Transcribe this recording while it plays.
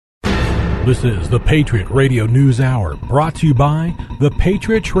This is the Patriot Radio News Hour, brought to you by the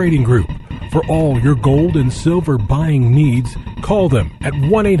Patriot Trading Group. For all your gold and silver buying needs, call them at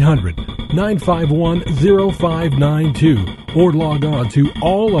 1-800-951-0592 or log on to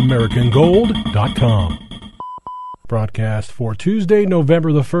allamericangold.com. Broadcast for Tuesday,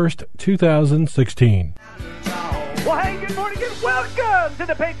 November the 1st, 2016. Well, hey, good morning and welcome to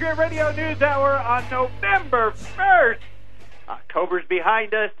the Patriot Radio News Hour on November 1st. October's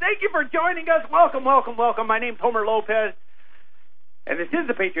behind us. Thank you for joining us. Welcome, welcome, welcome. My name's Homer Lopez, and this is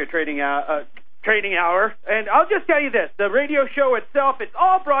the Patriot Trading Hour. And I'll just tell you this, the radio show itself, it's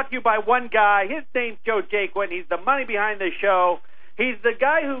all brought to you by one guy. His name's Joe Jaquin. He's the money behind the show. He's the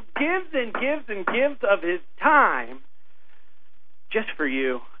guy who gives and gives and gives of his time just for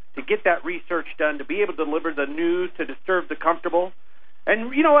you, to get that research done, to be able to deliver the news, to disturb the comfortable.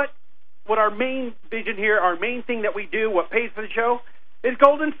 And you know what? What our main vision here, our main thing that we do, what pays for the show, is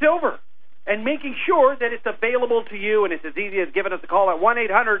gold and silver. And making sure that it's available to you, and it's as easy as giving us a call at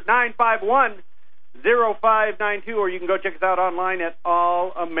 1-800-951-0592, or you can go check us out online at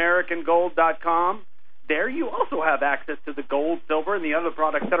allamericangold.com. There you also have access to the gold, silver, and the other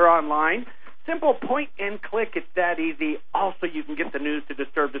products that are online. Simple point and click. It's that easy. Also, you can get the news to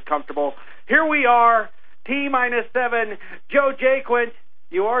disturb discomfortable. Here we are, T-7, Joe Jaquin.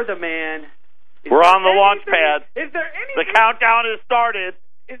 You are the man. We're on the launch pad. Is there anything? The countdown has started.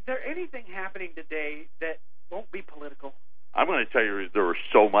 Is there anything happening today that won't be political? I'm going to tell you there was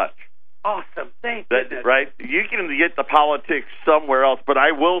so much. Awesome. Thank goodness. Right? You can get the politics somewhere else, but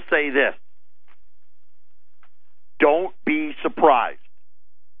I will say this. Don't be surprised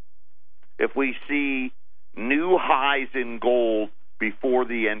if we see new highs in gold before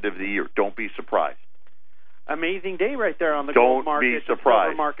the end of the year. Don't be surprised. Amazing day right there on the gold market. Don't be surprised. The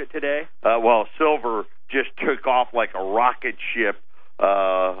silver market today. Well, silver just took off like a rocket ship.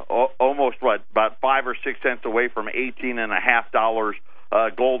 Almost about 5 or 6 cents away from $18.50.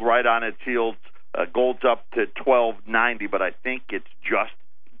 Gold right on its heels. Gold's up to $12.90, but I think it's just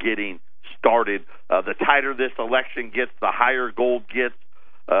getting started. The tighter this election gets, the higher gold gets.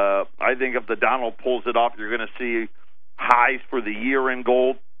 I think if the Donald pulls it off, you're going to see highs for the year in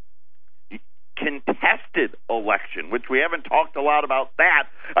gold. Contested election, which we haven't talked a lot about that.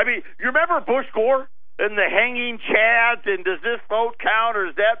 I mean, you remember Bush Gore and the hanging chads, and does this vote count or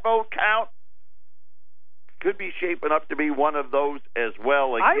does that vote count? Could be shaping up to be one of those as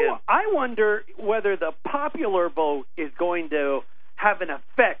well again. I wonder whether the popular vote is going to have an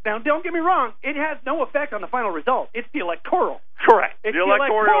effect. Now, don't get me wrong, it has no effect on the final result. It's the electoral. Correct. It's the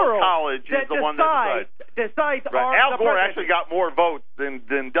electoral college is the one that decides. Right. Al Gore actually got more votes than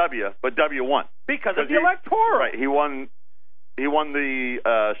W, but W won. Because of the electoral. Right. He won the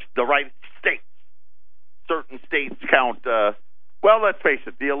right states. Certain states count. Well, let's face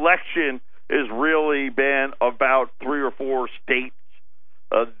it, the election has really been about 3 or 4 states.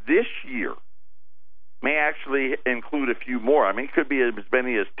 This year may actually include a few more. I mean, it could be as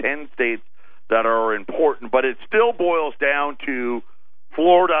many as 10 states that are important, but it still boils down to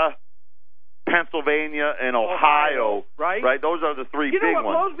Florida, Pennsylvania, and Ohio. Right? Those are the three big ones. You know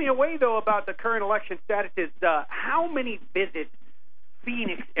what blows me away, though, about the current election status is how many visits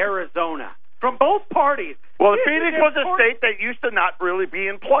Phoenix, Arizona, from both parties. Well, Phoenix was a state that used to not really be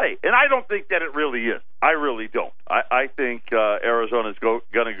in play, and I don't think that it really is. I really don't. I think Arizona's going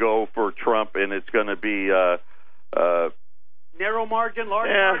to go for Trump, and it's going to be narrow margin, large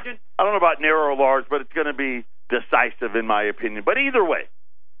margin. I don't know about narrow or large, but it's going to be decisive in my opinion. But either way,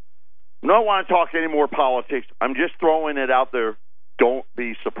 I don't want to talk any more politics. I'm just throwing it out there. Don't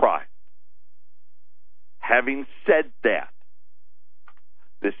be surprised. Having said that,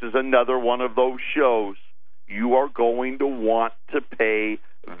 this is another one of those shows you are going to want to pay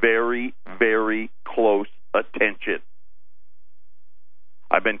very, very close attention.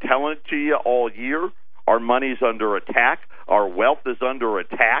 I've been telling it to you all year. Our money's under attack. Our wealth is under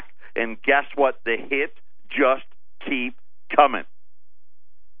attack. And guess what? The hits just keep coming.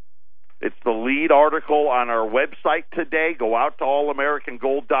 It's the lead article on our website today. Go out to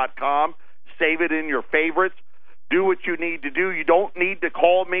allamericangold.com. Save it in your favorites. Do what you need to do. You don't need to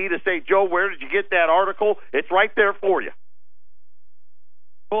call me to say, Joe, where did you get that article? It's right there for you.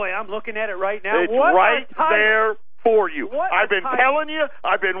 Boy, I'm looking at it right now. It's right there for you. I've been telling you,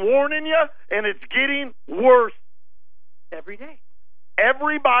 I've been warning you, and it's getting worse every day.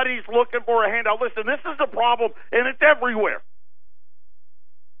 Everybody's looking for a handout. Listen, this is a problem, and it's everywhere.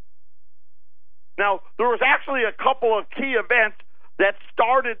 Now, there was actually a couple of key events that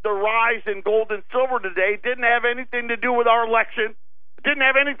started the rise in gold and silver today. Didn't have anything to do with our election. Didn't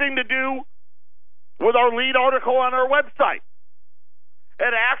have anything to do with our lead article on our website.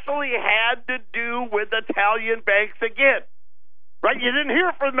 it actually had to do with Italian banks again. Right? You didn't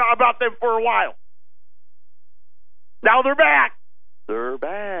hear about them for a while. Now they're back. They're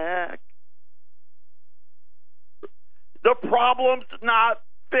back. The problem's not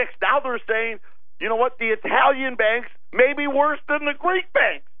fixed. Now they're saying, you know what, the Italian banks may be worse than the Greek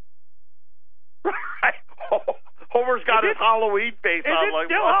banks. Right? Homer's got his Halloween face on. Is it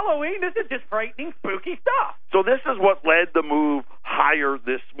still Halloween? This is just frightening, spooky stuff. So this is what led the move higher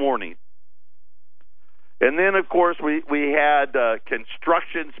this morning. And then, of course, we had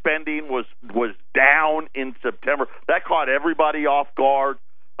construction spending was down in September. That caught everybody off guard.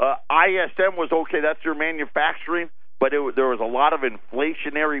 ISM was okay. That's your manufacturing. But there was a lot of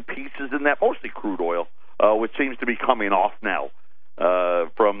inflationary pieces in that, mostly crude oil, which seems to be coming off now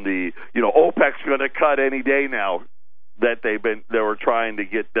from the, OPEC's going to cut any day now that they were trying to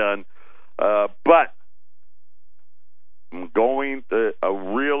get done. But I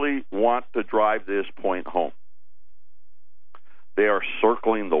really want to drive this point home. They are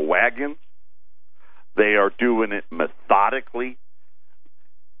circling the wagons. They are doing it methodically.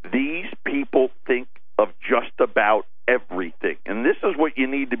 These people think of just about everything. And this is what you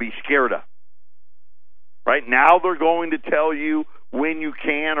need to be scared of. Right now they're going to tell you when you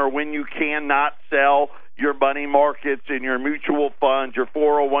can or when you cannot sell your money markets and your mutual funds, your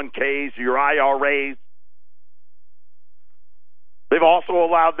 401ks, your IRAs. They've also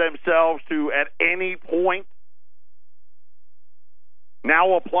allowed themselves to, at any point,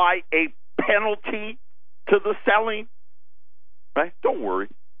 now apply a penalty to the selling. Right? Don't worry.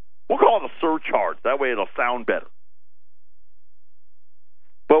 We'll call it a surcharge. That way it'll sound better.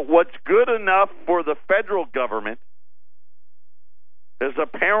 But what's good enough for the federal government is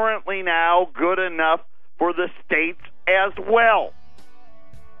apparently now good enough for the states as well.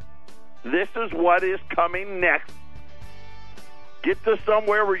 This is what is coming next. Get to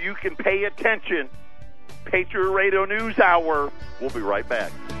somewhere where you can pay attention. Patriot Radio News Hour. We'll be right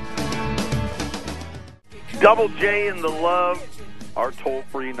back. Double J and the Love. Our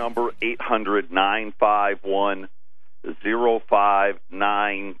toll-free number,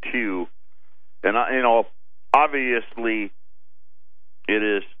 800-951-0592. And, obviously,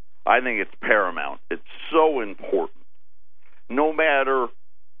 I think it's paramount. It's so important. No matter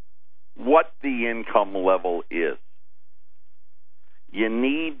what the income level is, you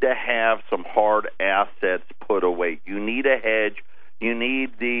need to have some hard assets put away. You need a hedge. You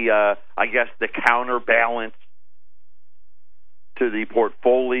need the counterbalance to the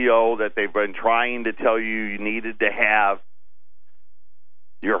portfolio that they've been trying to tell you needed to have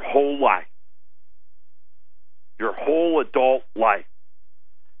your whole life, your whole adult life.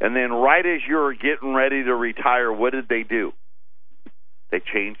 And then right as you're getting ready to retire, what did they do? They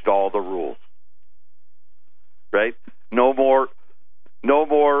changed all the rules. Right? No more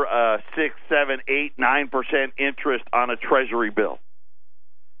 6, 7, 8, 9% interest on a treasury bill.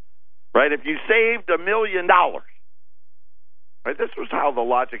 Right? If you saved $1 million, right? This was how the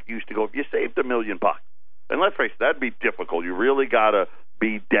logic used to go. If you saved $1 million, and let's face it, that'd be difficult. You really got to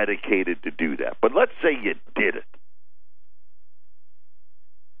be dedicated to do that. But let's say you did it.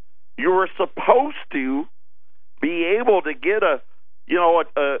 You were supposed to be able to get a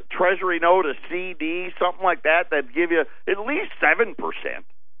treasury note, a CD, something like that, that'd give you at least 7%.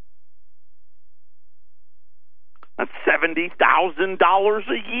 That's $70,000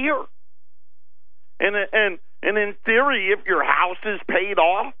 a year. And in theory, if your house is paid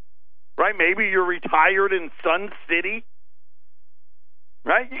off, right, maybe you're retired in Sun City,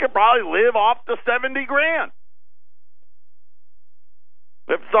 right, you could probably live off the $70,000.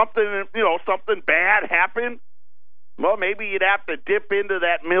 If something bad happened, well, maybe you'd have to dip into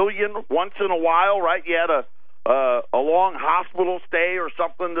that $1 million once in a while, right? You had a long hospital stay or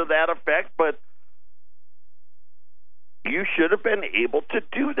something to that effect, but you should have been able to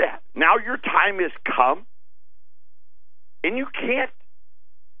do that. Now your time has come, and you can't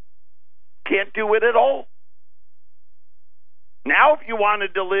do it at all. Now, if you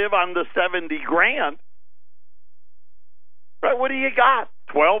wanted to live on the $70,000, right? What do you got?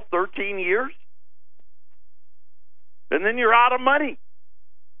 12, 13 years? And then you're out of money.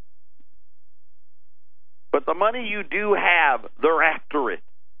 But the money you do have, they're after it.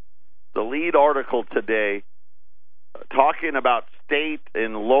 The lead article today, talking about state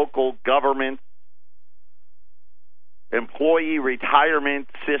and local governments, employee retirement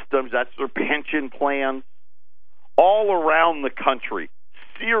systems, that's their pension plans, all around the country,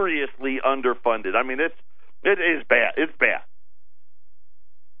 seriously underfunded. I mean, it is bad. It's bad.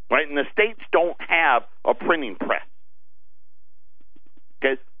 Right? And the states don't have a printing press.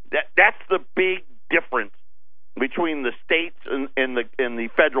 Okay? That's the big difference between the states and the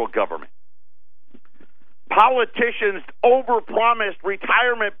federal government. Politicians overpromised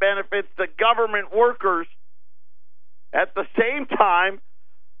retirement benefits to government workers. At the same time,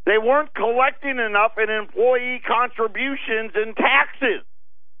 they weren't collecting enough in employee contributions and taxes.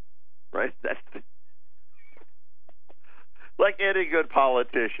 Right? That's like any good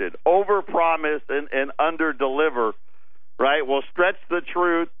politician. Overpromise and underdeliver. Right? We'll stretch the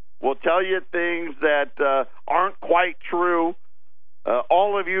truth. We'll tell you things that aren't quite true.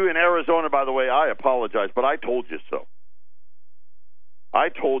 All of you in Arizona, by the way, I apologize, but I told you so. I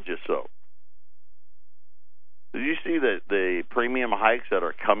told you so. Did you see the premium hikes that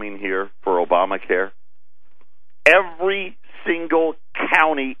are coming here for Obamacare? Every single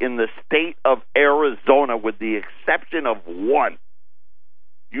county in the state of Arizona, with the exception of one,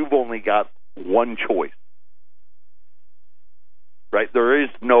 you've only got one choice. Right? There is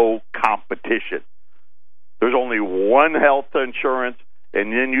no competition. There's only one health insurance,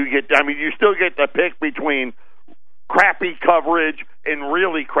 and then you still get to pick between crappy coverage and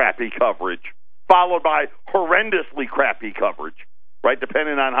really crappy coverage, followed by horrendously crappy coverage, right,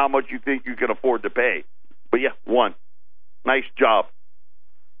 depending on how much you think you can afford to pay. But, yeah, one. Nice job.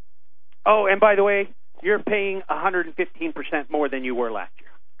 Oh, and by the way, you're paying 115% more than you were last year.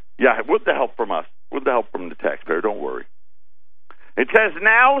 Yeah, with the help from us, with the help from the taxpayer, don't worry. It says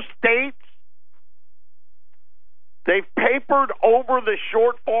now states, they've papered over the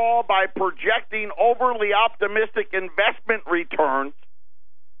shortfall by projecting overly optimistic investment returns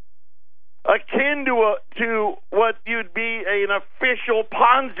akin to what you'd be an official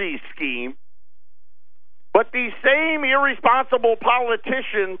Ponzi scheme. But these same irresponsible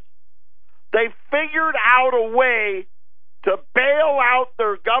politicians, they figured out a way to bail out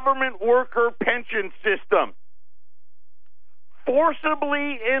their government worker pension system,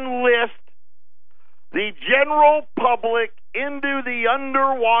 forcibly enlist the general public into the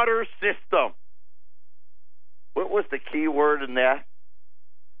underwater system. What was the key word in that?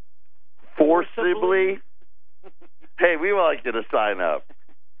 Forcibly? Hey, we would like you to sign up.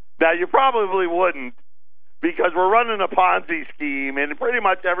 Now, you probably wouldn't, because we're running a Ponzi scheme, and pretty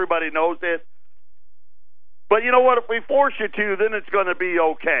much everybody knows it. But you know what? If we force you to, then it's going to be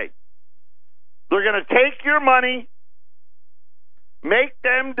okay. They're going to take your money, make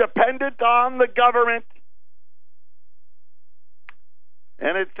them dependent on the government,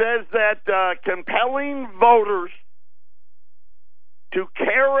 and it says that compelling voters to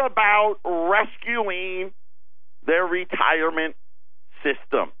care about rescuing their retirement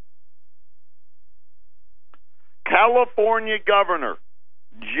system. California Governor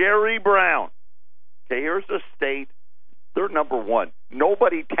Jerry Brown. Okay, here's a state. They're number one.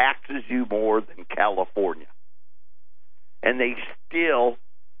 Nobody taxes you more than California. And they still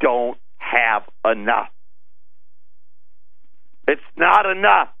don't have enough. It's not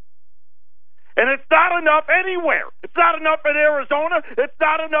enough. And it's not enough anywhere. It's not enough in Arizona. It's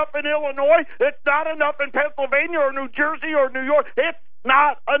not enough in Illinois. It's not enough in Pennsylvania or New Jersey or New York. It's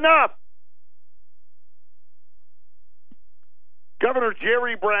not enough. Governor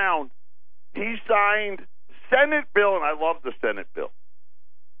Jerry Brown, he signed Senate bill, and I love the Senate bill.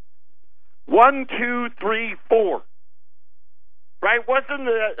 1, 2, 3, 4. Right? Wasn't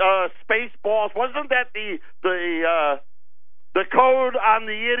the Spaceballs? Wasn't that the code on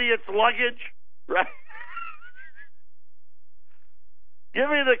the idiot's luggage? Right? Give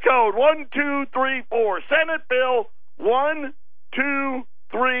me the code. 1, 2, 3, 4. Senate bill 1, 2,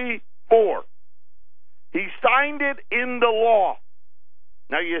 3, 4. He signed it into law.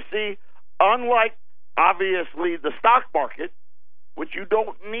 Now you see, unlike obviously the stock market, which you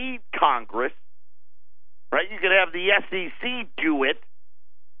don't need Congress, right? You could have the SEC do it.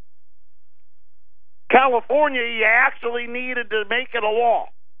 California, you actually needed to make it a law.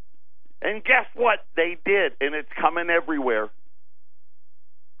 And guess what? They did, and it's coming everywhere.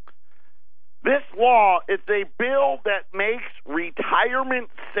 This law is a bill that makes retirement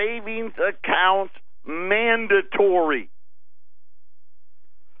savings accounts mandatory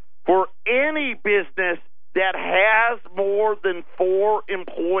for any business that has more than 4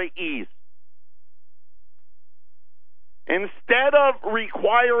 employees. Instead of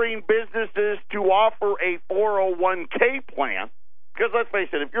requiring businesses to offer a 401k plan, because let's face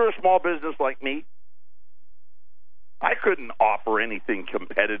it, if you're a small business like me, I couldn't offer anything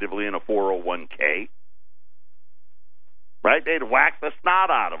competitively in a 401k. Right? They'd whack the snot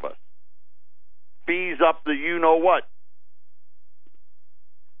out of us. Fees up the you-know-what.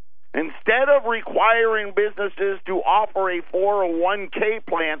 Instead of requiring businesses to offer a 401k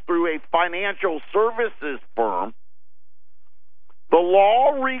plan through a financial services firm, the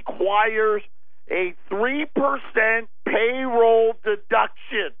law requires a 3% payroll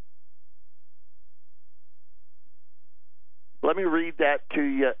deduction. Let me read that to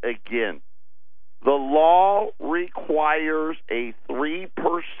you again. The law requires a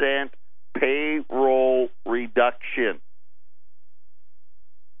 3% payroll reduction.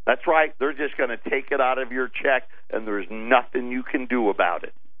 That's right. They're just going to take it out of your check, and there's nothing you can do about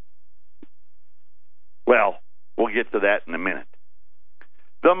it. Well, we'll get to that in a minute.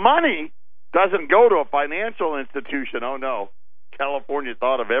 The money doesn't go to a financial institution. Oh, no. California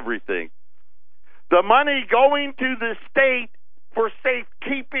thought of everything. The money going to the state for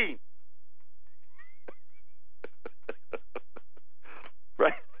safekeeping.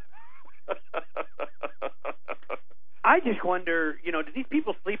 Right? I just wonder, do these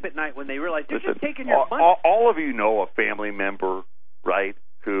people sleep at night when they realize they're just taking your money? All of you know a family member, right,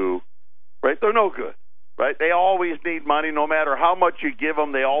 who, right, they're no good, right? They always need money. No matter how much you give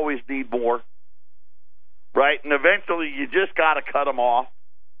them, they always need more, right? And eventually you just got to cut them off.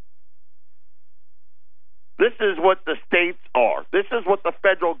 This is what the states are. This is what the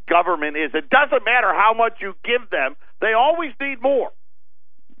federal government is. It doesn't matter how much you give them. They always need more.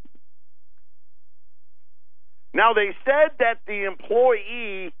 Now, they said that the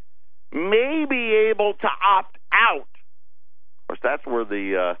employee may be able to opt out. Of course, that's where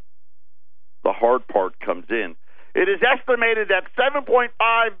the hard part comes in. It is estimated that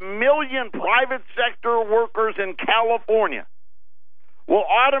 7.5 million private sector workers in California will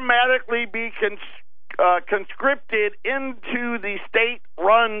automatically be conscripted into the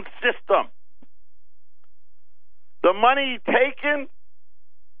state-run system. The money taken,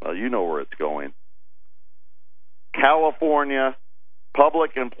 well, you know where it's going. California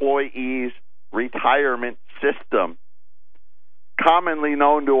Public Employees Retirement System, commonly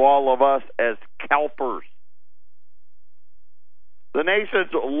known to all of us as CalPERS. The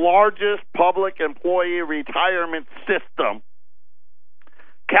nation's largest public employee retirement system.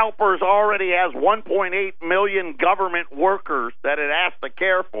 CalPERS already has 1.8 million government workers that it has to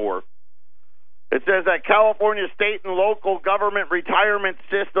care for. It says that California state and local government retirement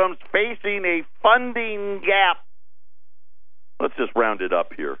systems facing a funding gap, let's just round it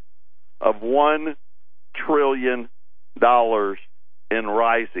up here, of $1 trillion in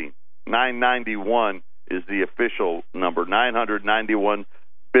rising. 991 is the official number, $991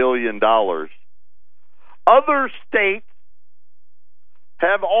 billion. Other states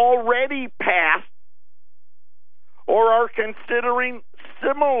have already passed or are considering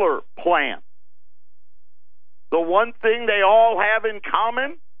similar plans. The one thing they all have in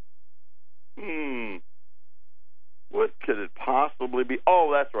common? What could it possibly be?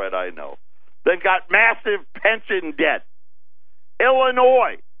 Oh, that's right, I know. They've got massive pension debt.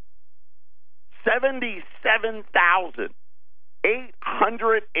 Illinois,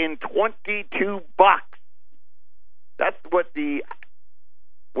 $77,822. That's what the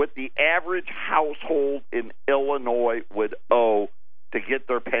average household in Illinois would owe to get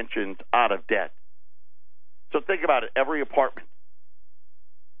their pensions out of debt. So think about it. Every apartment,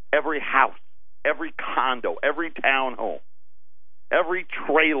 every house, every condo, every townhome, every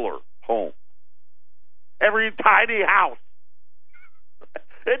trailer home, every tiny house.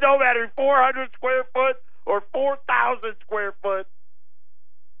 It don't matter 400 square foot or 4,000 square foot.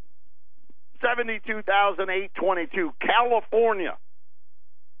 $72,822. California,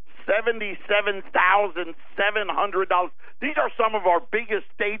 $77,700. These are some of our biggest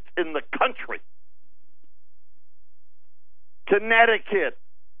states in the country. Connecticut,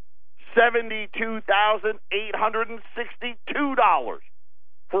 $72,862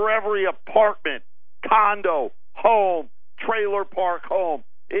 for every apartment, condo, home, trailer park home.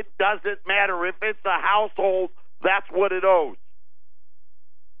 It doesn't matter. If it's a household, that's what it owes.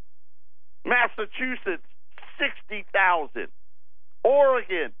 Massachusetts, $60,000.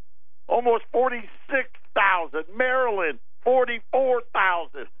 Oregon, almost $46,000. Maryland,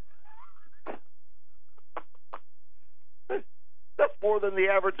 $44,000. That's more than the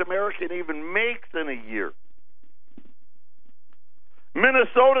average American even makes in a year.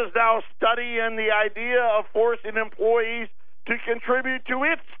 Minnesota's now studying the idea of forcing employees to contribute to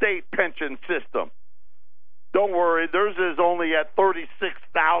its state pension system. Don't worry, theirs is only at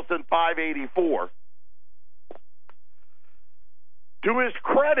 $36,584. To his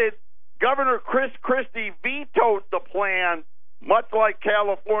credit, Governor Chris Christie vetoed the plan, much like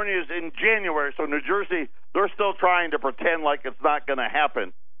California's in January. So New Jersey, they're still trying to pretend like it's not going to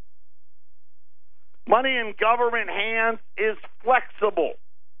happen. Money in government hands is flexible.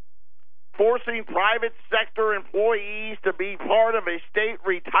 Forcing private sector employees to be part of a state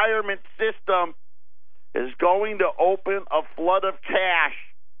retirement system is going to open a flood of cash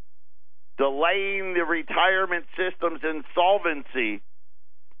delaying the retirement system's insolvency,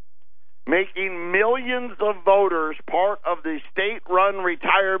 making millions of voters part of the state-run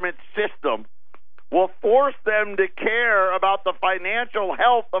retirement system, will force them to care about the financial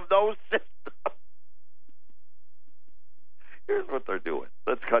health of those systems. Here's what they're doing.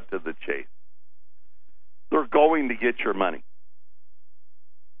 Let's cut to the chase. They're going to get your money.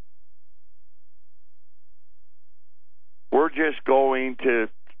 We're just going to,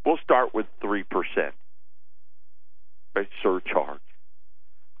 we'll start with 3%. A surcharge.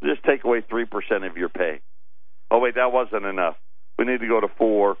 Just take away 3% of your pay. Oh, wait, that wasn't enough. We need to go to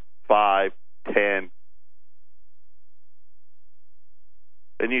 4, 5, 10.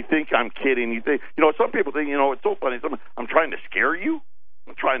 And you think I'm kidding. You think, some people think, it's so funny. I'm trying to scare you.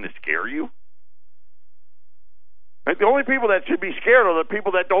 I'm trying to scare you. Right? The only people that should be scared are the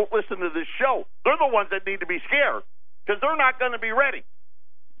people that don't listen to this show. They're the ones that need to be scared because they're not going to be ready.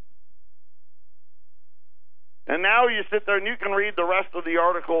 And now you sit there and you can read the rest of the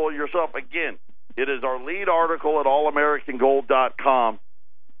article yourself. Again, it is our lead article at allamericangold.com.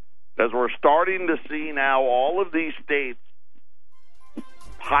 As we're starting to see now all of these states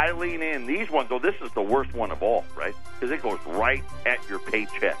piling in. These ones, this is the worst one of all, right? Because it goes right at your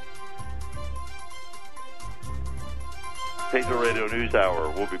paycheck. Patriot Radio News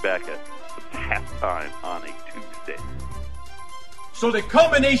Hour. We'll be back at halftime on a Tuesday. So the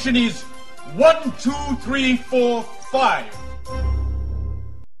combination is 1, 2, 3, 4, 5.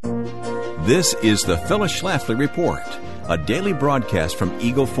 This is the Phyllis Schlafly Report, a daily broadcast from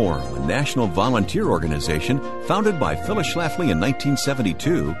Eagle Forum, a national volunteer organization founded by Phyllis Schlafly in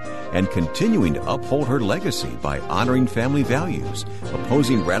 1972 and continuing to uphold her legacy by honoring family values,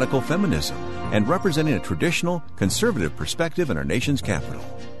 opposing radical feminism, and representing a traditional, conservative perspective in our nation's capital.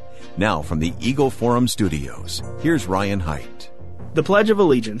 Now from the Eagle Forum studios, here's Ryan Haidt. The Pledge of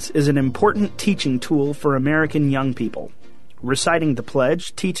Allegiance is an important teaching tool for American young people. Reciting the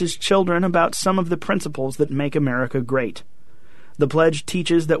Pledge teaches children about some of the principles that make America great. The Pledge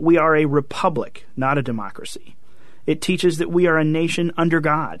teaches that we are a republic, not a democracy. It teaches that we are a nation under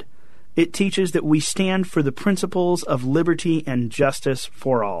God. It teaches that we stand for the principles of liberty and justice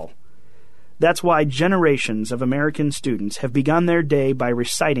for all. That's why generations of American students have begun their day by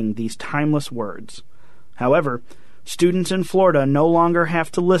reciting these timeless words. However, students in Florida no longer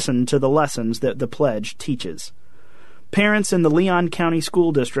have to listen to the lessons that the Pledge teaches. Parents in the Leon County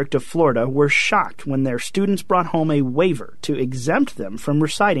School District of Florida were shocked when their students brought home a waiver to exempt them from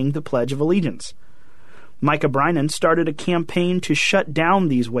reciting the Pledge of Allegiance. Micah Brynan started a campaign to shut down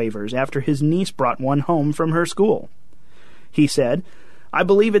these waivers after his niece brought one home from her school. He said, "I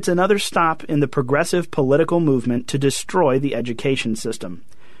believe it's another stop in the progressive political movement to destroy the education system.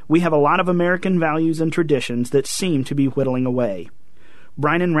 We have a lot of American values and traditions that seem to be whittling away."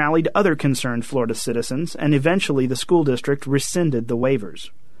 Brynan rallied other concerned Florida citizens, and eventually the school district rescinded the waivers.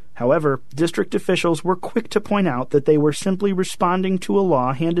 However, district officials were quick to point out that they were simply responding to a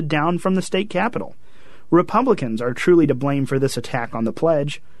law handed down from the state capitol. Republicans are truly to blame for this attack on the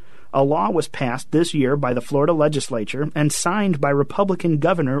Pledge. A law was passed this year by the Florida legislature and signed by Republican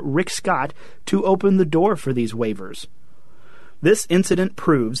Governor Rick Scott to open the door for these waivers. This incident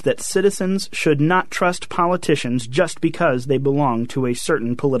proves that citizens should not trust politicians just because they belong to a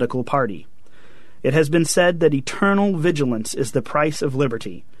certain political party. It has been said that eternal vigilance is the price of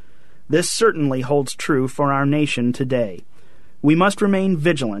liberty. This certainly holds true for our nation today. We must remain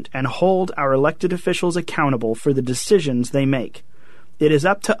vigilant and hold our elected officials accountable for the decisions they make. It is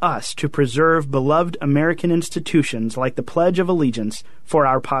up to us to preserve beloved American institutions like the Pledge of Allegiance for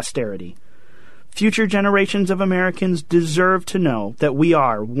our posterity. Future generations of Americans deserve to know that we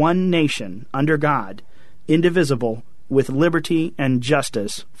are one nation under God, indivisible, with liberty and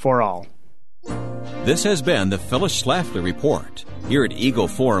justice for all. This has been the Phyllis Schlafly Report. Here at Eagle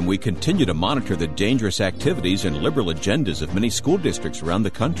Forum, we continue to monitor the dangerous activities and liberal agendas of many school districts around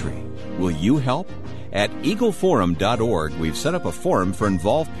the country. Will you help? At eagleforum.org, we've set up a forum for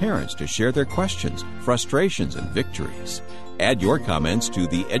involved parents to share their questions, frustrations, and victories. Add your comments to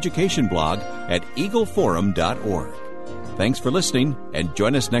the education blog at eagleforum.org. Thanks for listening, and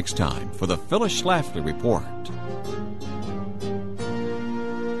join us next time for the Phyllis Schlafly Report.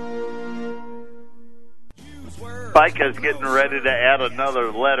 FICA's getting ready to add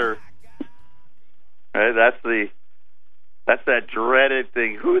another letter. Right, that's that dreaded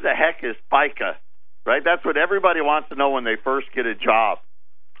thing. Who the heck is FICA? Right? That's what everybody wants to know when they first get a job.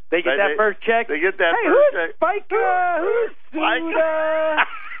 They get that first check. They get that hey, first check. FICA? Who's FICA?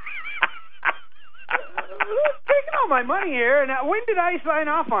 Who's taking all my money here? Now, when did I sign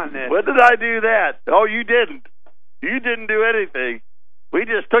off on this? When did I do that? Oh, you didn't. You didn't do anything. We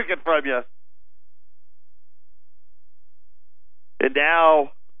just took it from you. And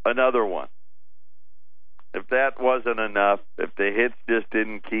now another one. If that wasn't enough, if the hits just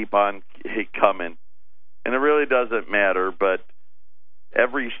didn't keep on coming, and it really doesn't matter, but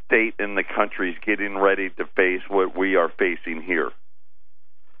every state in the country is getting ready to face what we are facing here.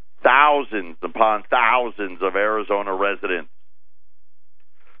 Thousands upon thousands of Arizona residents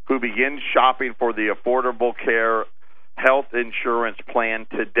who begin shopping for the Affordable Care Health Insurance Plan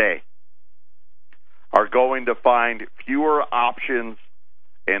today are going to find fewer options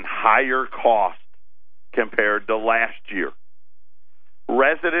and higher costs compared to last year.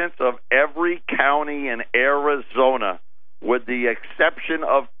 Residents of every county in Arizona, with the exception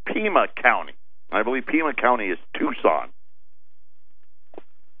of Pima County, I believe Pima County is Tucson,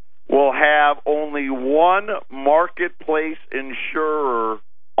 will have only one marketplace insurer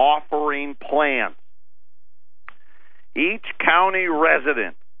offering plans. Each county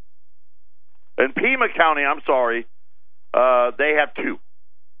resident, in Pima County, I'm sorry, they have two.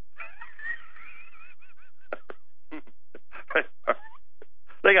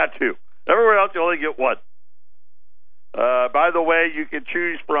 They got two. Everywhere else, you only get one. By the way, you can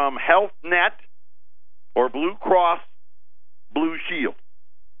choose from Health Net or Blue Cross Blue Shield.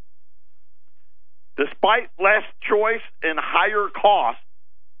 Despite less choice and higher costs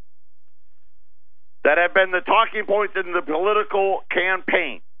that have been the talking points in the political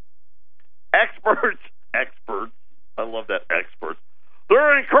campaign, experts, I love that, experts,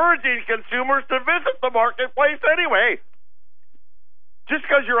 they're encouraging consumers to visit the marketplace anyway. Just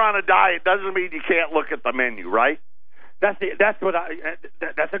because you're on a diet doesn't mean you can't look at the menu, right? That's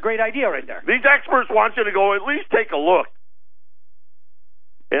a great idea right there. These experts want you to go at least take a look.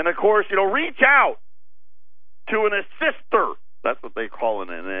 And, of course, reach out to an assister. That's what they call it,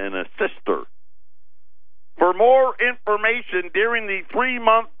 an assister. For more information during the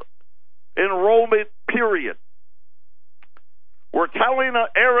 3-month enrollment period, we're telling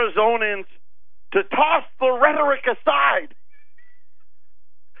Arizonans to toss the rhetoric aside.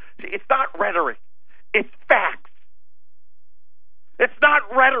 It's not rhetoric. It's facts. It's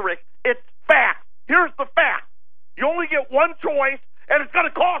not rhetoric. It's facts. Here's the fact. You only get one choice, and it's going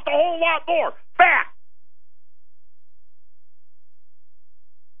to cost a whole lot more. Facts.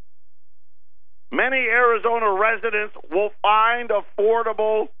 Many Arizona residents will find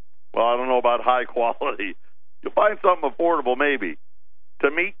affordable, well, I don't know about high quality. You'll find something affordable maybe to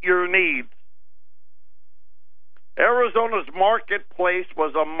meet your needs. Arizona's marketplace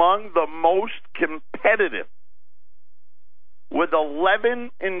was among the most competitive, with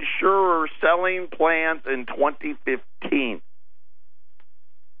 11 insurers selling plans in 2015.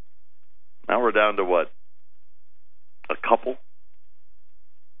 Now we're down to what? A couple?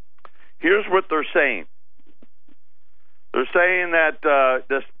 Here's what they're saying. They're saying that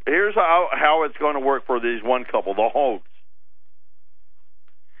here's how it's going to work for these one couple, the Hogues.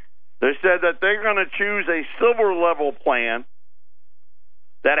 They said that they're going to choose a silver level plan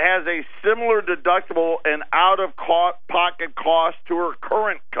that has a similar deductible and out-of-pocket cost to her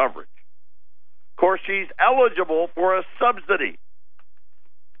current coverage. Of course, she's eligible for a subsidy.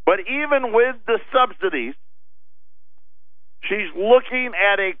 But even with the subsidies, she's looking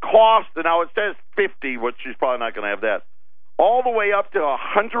at a cost, and now it says $50, which she's probably not going to have that, all the way up to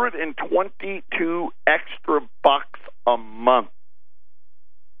 $122 extra bucks a month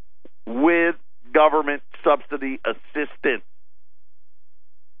with government subsidy assistance.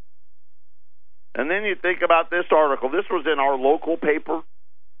 And then you think about this article. This was in our local paper,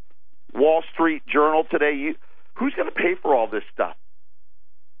 Wall Street Journal today. Who's going to pay for all this stuff?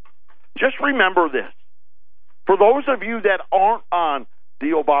 Just remember this. For those of you that aren't on the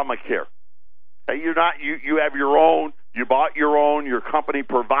Obamacare, you're not. You have your own. You bought your own. Your company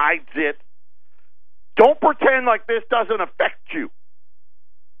provides it. Don't pretend like this doesn't affect you.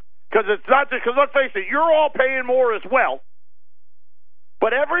 Because it's not just, because let's face it, you're all paying more as well.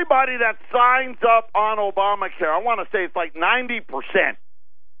 But everybody that signs up on Obamacare, I want to say it's like 90%,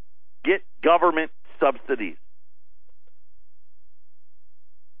 get government subsidies.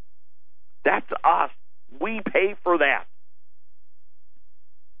 That's us. We pay for that.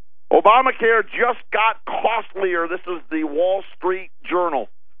 Obamacare just got costlier. This is the Wall Street Journal.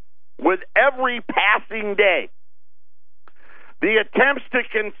 With every passing day, the attempts to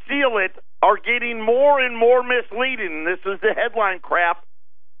conceal it are getting more and more misleading. This is the headline crap.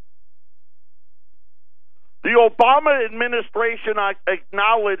 The Obama administration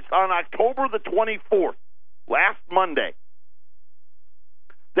acknowledged on October the 24th, last Monday,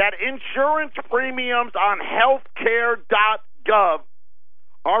 that insurance premiums on healthcare.gov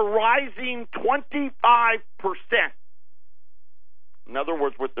are rising 25%. In other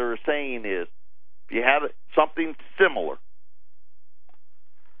words, what they're saying is, if you had something similar,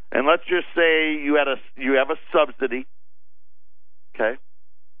 and let's just say you have a subsidy, okay,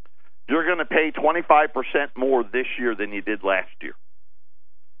 you're going to pay 25% more this year than you did last year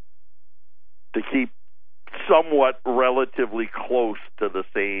to keep somewhat relatively close to the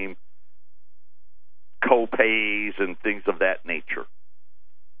same co-pays and things of that nature.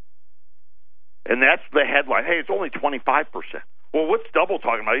 And that's the headline. Hey, it's only 25%. Well, what's Double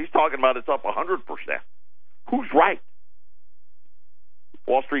talking about? He's talking about it's up 100%. Who's right?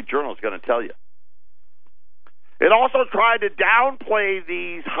 Wall Street Journal is going to tell you. It also tried to downplay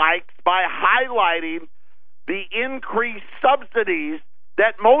these hikes by highlighting the increased subsidies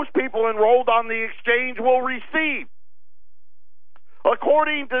that most people enrolled on the exchange will receive.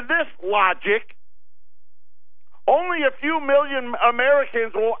 According to this logic, only a few million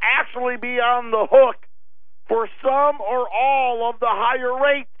Americans will actually be on the hook for some or all of the higher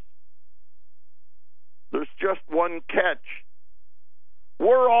rates. There's just one catch.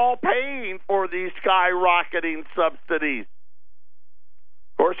 We're all paying for these skyrocketing subsidies.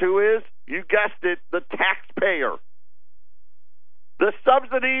 Of course, who is? You guessed it, the taxpayer. The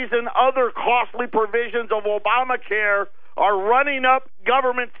subsidies and other costly provisions of Obamacare are running up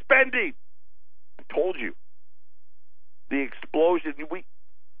government spending. I told you. The explosion.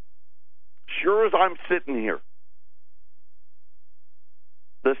 Sure as I'm sitting here,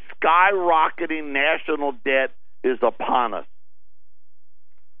 the skyrocketing national debt is upon us.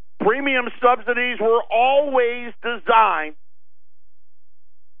 Premium subsidies were always designed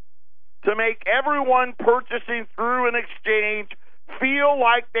to make everyone purchasing through an exchange feel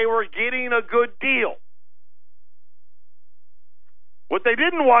like they were getting a good deal. What they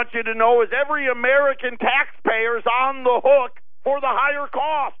didn't want you to know is every American taxpayer is on the hook for the higher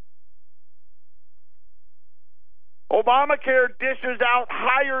cost. Obamacare dishes out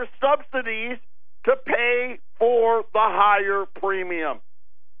higher subsidies to pay for the higher premium.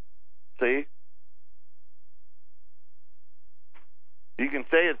 See? You can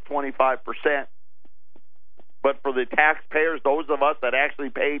say it's 25%, but for the taxpayers, those of us that actually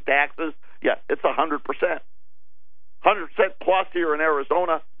pay taxes, yeah, it's 100%. 100% plus here in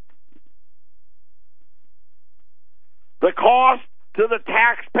Arizona. The costs to the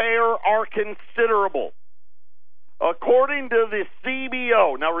taxpayer are considerable. According to the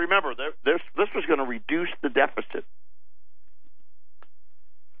CBO, now remember, this was going to reduce the deficit.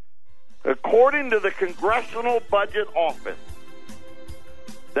 According to the Congressional Budget Office,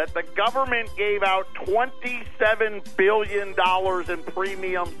 that the government gave out $27 billion in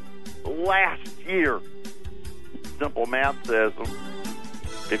premiums last year. Simple math says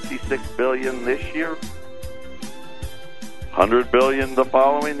 $56 billion this year, $100 billion the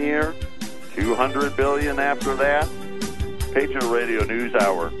following year, $200 billion after that. Patriot Radio News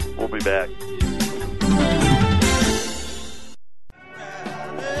Hour. We'll be back.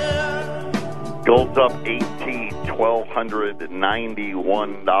 Gold's up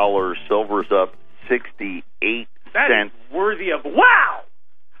 $1,291. Silver's up 68 That cents. is worthy of wow.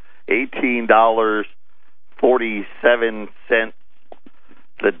 $18.47.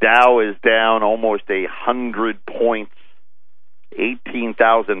 The Dow is down almost 100 points.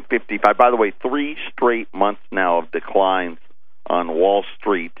 18,055. By the way, 3 straight months now of declines on Wall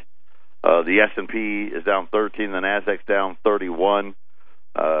Street. The S&P is down 13. The Nasdaq's down 31.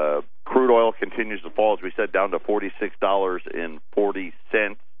 Crude oil continues to fall, as we said, down to $46.40.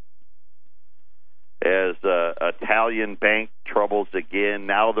 As Italian bank troubles again,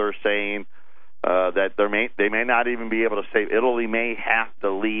 now they're saying that they may not even be able to save. Italy may have to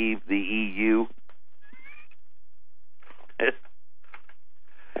leave the EU.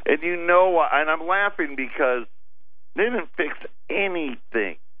 And and I'm laughing because they didn't fix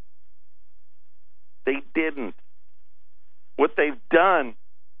anything. They didn't. What they've done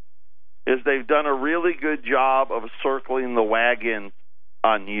is they've done a really good job of circling the wagons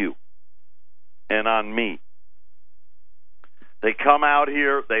on you and on me. They come out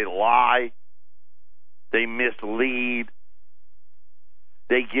here, they lie, they mislead,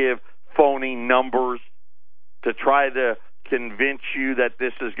 they give phony numbers to try to convince you that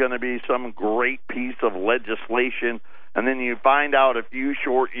this is going to be some great piece of legislation, and then you find out a few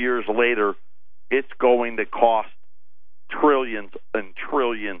short years later it's going to cost trillions and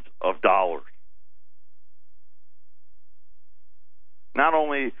trillions of dollars. Not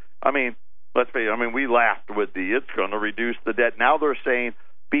only, let's face it, we laughed with it's going to reduce the debt. Now they're saying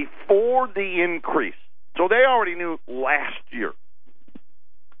before the increase. So they already knew last year.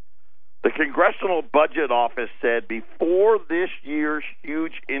 The Congressional Budget Office said before this year's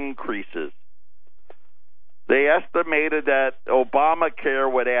huge increases, They estimated that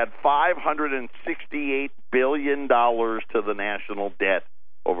Obamacare would add $568 billion to the national debt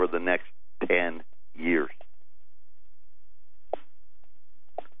over the next 10 years.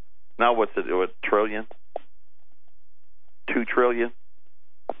 Now what's it? What, trillion? 2 trillion?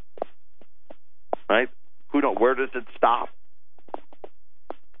 Right? Who knows? Where does it stop?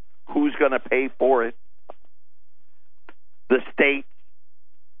 Who's going to pay for it? The states.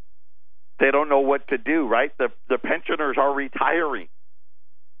 They don't know what to do, right? The pensioners are retiring.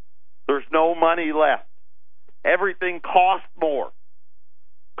 There's no money left. Everything costs more.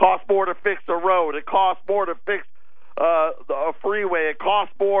 Costs more to fix a road. It costs more to fix a freeway. It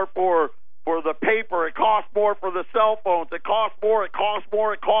costs more for the paper. It costs more for the cell phones. It costs more. It costs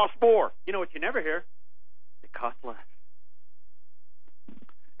more. It costs more. You know what you never hear? It costs less.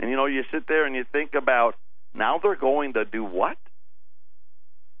 And, you sit there and you think about, now they're going to do what?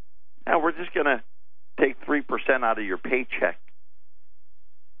 Now we're just going to take 3% out of your paycheck.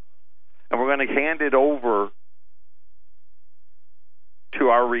 And we're going to hand it over to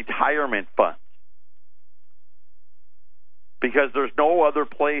our retirement funds. Because there's no other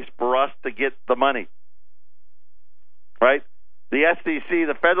place for us to get the money. Right? The SEC,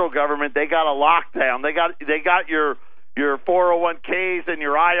 the federal government, they got a lockdown. They got your 401ks and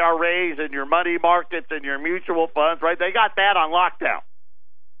your IRAs and your money markets and your mutual funds, right? They got that on lockdown.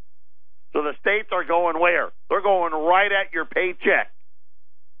 So the states are going where? They're going right at your paycheck.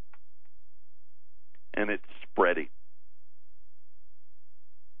 And it's spreading.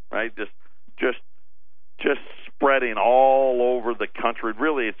 Right? Just spreading all over the country.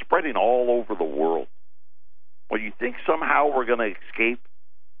 Really, it's spreading all over the world. Well, you think somehow we're going to escape?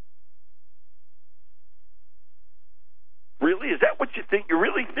 Really? Is that what you think? You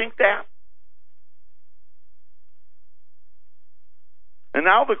really think that? And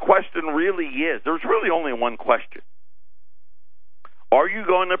now the question really is, there's really only one question. Are you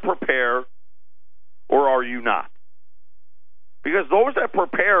going to prepare or are you not? Because those that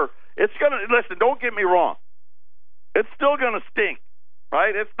prepare, it's going to, listen, don't get me wrong. It's still going to stink,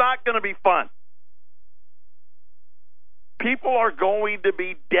 right? It's not going to be fun. People are going to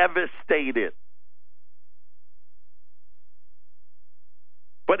be devastated.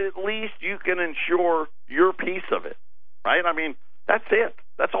 But at least you can ensure your piece of it, right? I mean, that's it.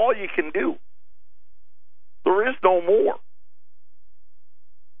 That's all you can do. There is no more.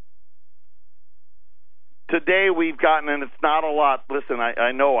 Today we've gotten, and it's not a lot. Listen,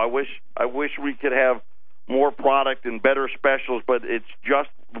 I know. I wish we could have more product and better specials, but it's just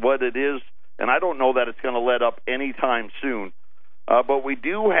what it is, and I don't know that it's going to let up anytime soon. But we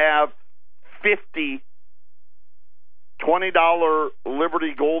do have 50 $20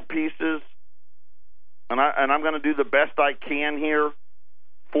 Liberty Gold pieces, and I'm going to do the best I can here.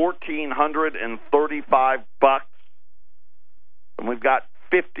 $1,435, and we've got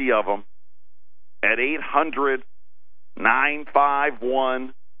 50 of them at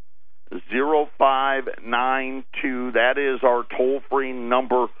 800-951-0592. That is our toll-free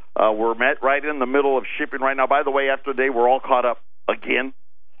number. We're right in the middle of shipping right now. By the way, after today, we're all caught up again.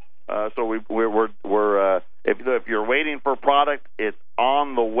 So we're if you're waiting for product, it's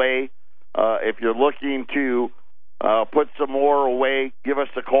on the way. If you're looking to put some more away, give us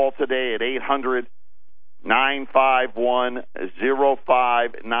a call today at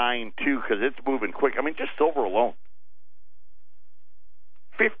 800-951-0592 because it's moving quick. I mean, just silver alone.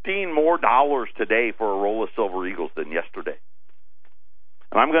 $15 more today for a roll of Silver Eagles than yesterday.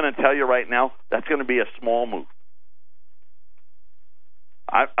 And I'm going to tell you right now, that's going to be a small move.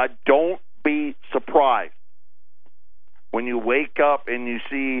 I don't be surprised when you wake up and you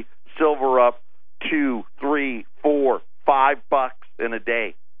see silver up $2, $3, $4, $5 in a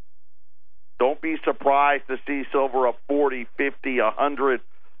day. Don't be surprised to see silver up $40, $50, $100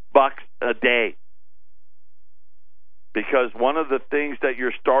 a day. Because one of the things that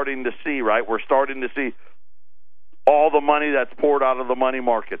you're starting to see, right, we're starting to see all the money that's poured out of the money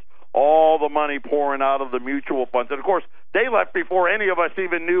markets, all the money pouring out of the mutual funds. And, of course, they left before any of us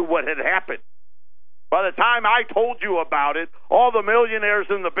even knew what had happened. By the time I told you about it, all the millionaires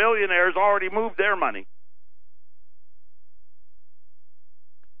and the billionaires already moved their money.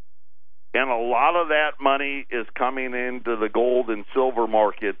 And a lot of that money is coming into the gold and silver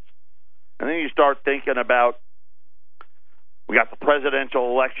markets. And then you start thinking about, we got the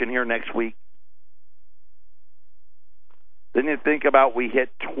presidential election here next week. Then you think about we hit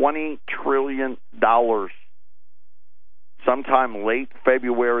 $20 trillion sometime late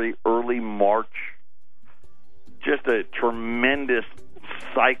February, early March. Just a tremendous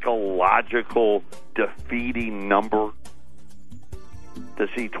psychological defeating number to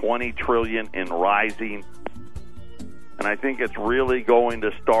see $20 trillion in rising And I think it's really going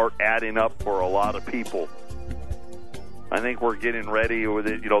to start adding up for a lot of people. I think we're getting ready with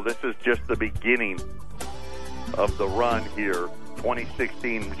it. This is just the beginning of the run here.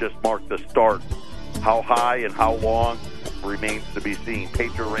 2016 just marked the start. How high and how long remains to be seen.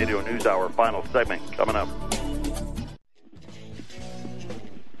 Patriot Radio News Hour, final segment coming up.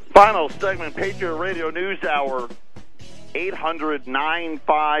 Final segment, Patriot Radio News Hour,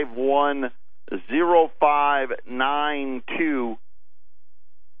 800-951-0592.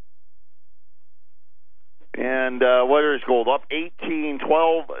 And what is gold? Up 18,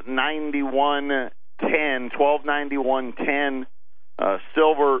 12.91, 10, 12.91.10.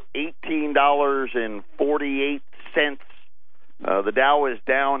 Silver, $18.48. The Dow is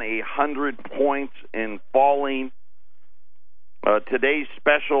down 100 points and falling. Today's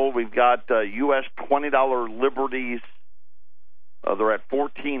special, we've got U.S. $20 Liberties. They're at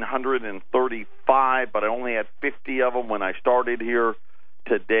 $1,435, but I only had 50 of them when I started here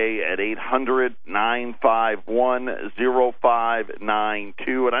today at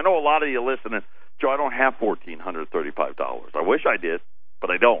 800-951-0592. And I know a lot of you listening, Joe, I don't have $1,435. I wish I did, but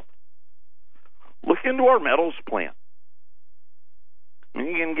I don't. Look into our metals plan. And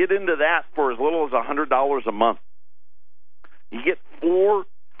you can get into that for as little as $100 a month. You get 4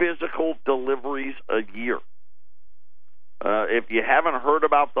 physical deliveries a year. If you haven't heard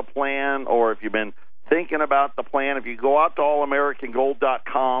about the plan, or if you've been thinking about the plan, if you go out to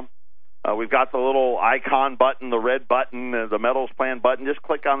allamericangold.com, we've got the little icon button, the red button, the metals plan button. Just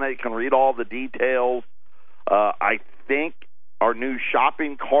click on that. You can read all the details. I think our new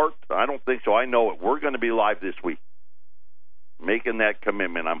shopping cart, I don't think so. I know it. We're going to be live this week, making that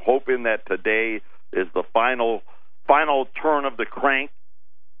commitment. I'm hoping that today is the final turn of the crank.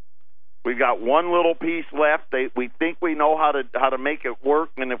 We've got one little piece left. We think we know how to make it work,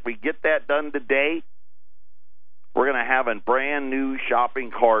 and if we get that done today, we're going to have a brand new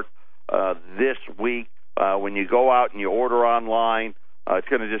shopping cart this week. When you go out and you order online, it's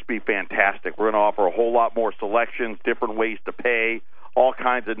going to just be fantastic. We're going to offer a whole lot more selections, different ways to pay, all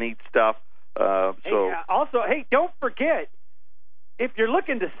kinds of neat stuff. Also, don't forget, if you're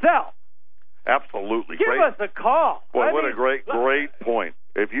looking to sell, absolutely, give us a call. Boy, what a great point.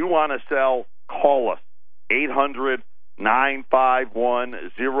 If you want to sell, call us,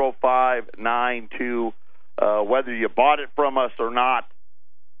 800-951-0592. Whether you bought it from us or not,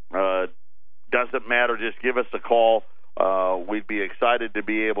 doesn't matter. Just give us a call. We'd be excited to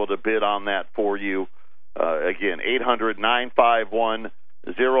be able to bid on that for you. Again,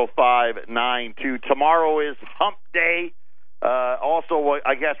 800-951-0592. Tomorrow is Hump Day. Also,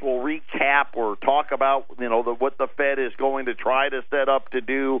 I guess we'll recap or talk about what the Fed is going to try to set up to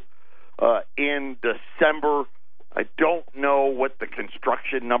do in December. I don't know what the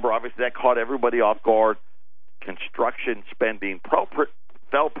construction number. Obviously, that caught everybody off guard. Construction spending fell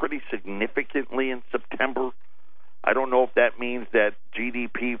pretty significantly in September. I don't know if that means that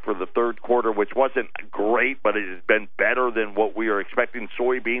GDP for the third quarter, which wasn't great, but it has been better than what we are expecting.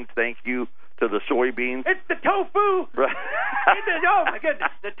 Soybeans, thank you to the soybeans. It's the tofu. Oh, my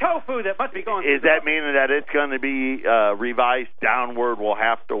goodness, the tofu that must be going through. Is that meaning that it's going to be revised downward? We'll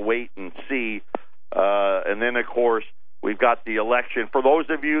have to wait and see. And then, of course, we've got the election. For those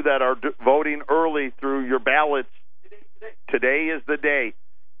of you that are voting early through your ballots, today is the day.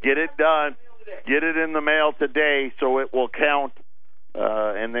 Get it done. Get it in the mail today so it will count.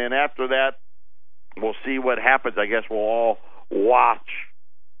 And then after that, we'll see what happens. I guess we'll all watch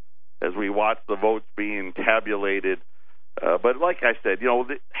as we watch the votes being tabulated. But like I said,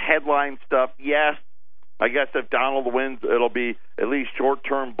 the headline stuff, yes. I guess if Donald wins, it'll be at least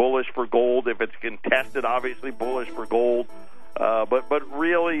short-term bullish for gold. If it's contested, obviously bullish for gold. But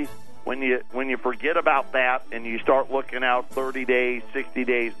really, when you forget about that and you start looking out 30 days, 60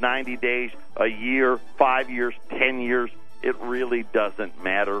 days, 90 days, a year, 5 years, 10 years, it really doesn't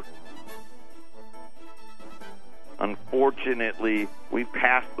matter. Unfortunately, we've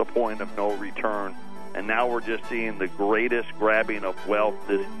passed the point of no return, and now we're just seeing the greatest grabbing of wealth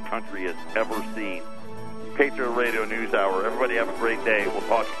this country has ever seen. Patriot Radio News Hour. Everybody have a great day. We'll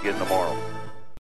talk again tomorrow.